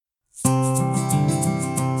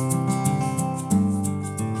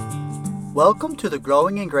Welcome to the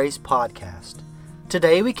Growing in Grace podcast.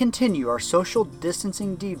 Today we continue our social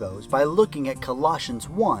distancing devos by looking at Colossians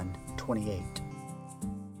 1:28.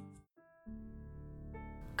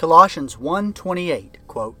 Colossians 1:28,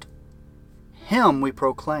 quote, "Him we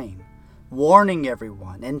proclaim, warning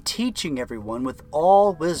everyone and teaching everyone with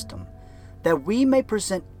all wisdom, that we may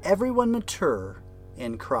present everyone mature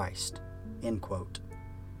in Christ," end quote.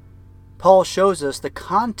 Paul shows us the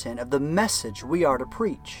content of the message we are to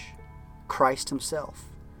preach, Christ Himself.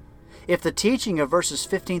 If the teaching of verses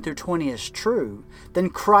 15 through 20 is true, then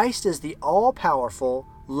Christ is the all-powerful,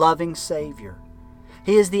 loving Savior.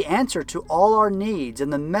 He is the answer to all our needs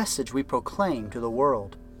and the message we proclaim to the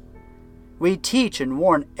world. We teach and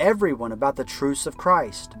warn everyone about the truths of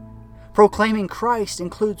Christ. Proclaiming Christ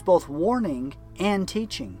includes both warning and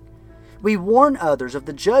teaching. We warn others of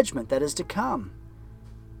the judgment that is to come.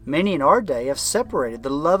 Many in our day have separated the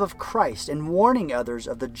love of Christ and warning others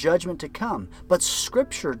of the judgment to come, but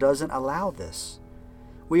Scripture doesn't allow this.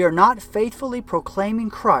 We are not faithfully proclaiming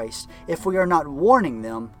Christ if we are not warning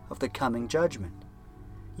them of the coming judgment.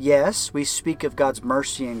 Yes, we speak of God's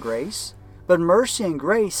mercy and grace, but mercy and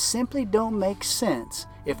grace simply don't make sense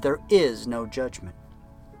if there is no judgment.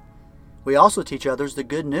 We also teach others the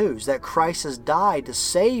good news that Christ has died to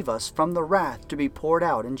save us from the wrath to be poured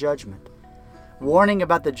out in judgment. Warning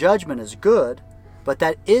about the judgment is good, but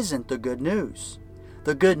that isn't the good news.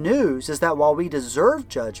 The good news is that while we deserve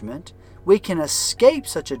judgment, we can escape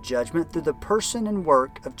such a judgment through the person and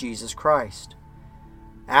work of Jesus Christ.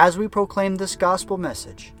 As we proclaim this gospel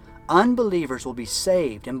message, unbelievers will be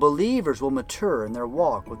saved and believers will mature in their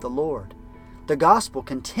walk with the Lord. The gospel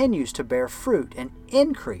continues to bear fruit and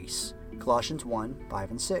increase, Colossians 1:5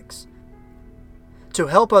 and 6. To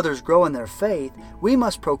help others grow in their faith, we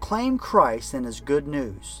must proclaim Christ and His good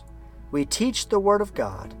news. We teach the Word of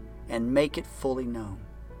God and make it fully known.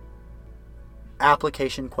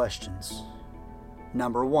 Application questions.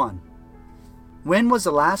 Number 1. When was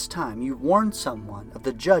the last time you warned someone of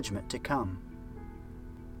the judgment to come?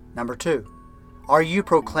 Number 2. Are you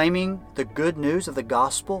proclaiming the good news of the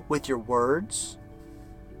gospel with your words?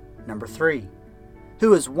 Number 3.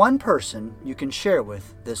 Who is one person you can share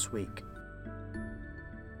with this week?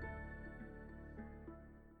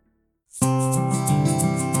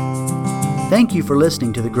 Thank you for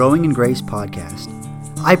listening to the Growing in Grace podcast.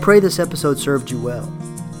 I pray this episode served you well.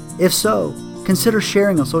 If so, consider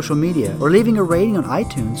sharing on social media or leaving a rating on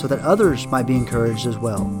iTunes so that others might be encouraged as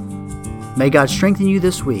well. May God strengthen you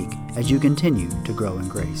this week as you continue to grow in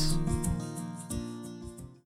grace.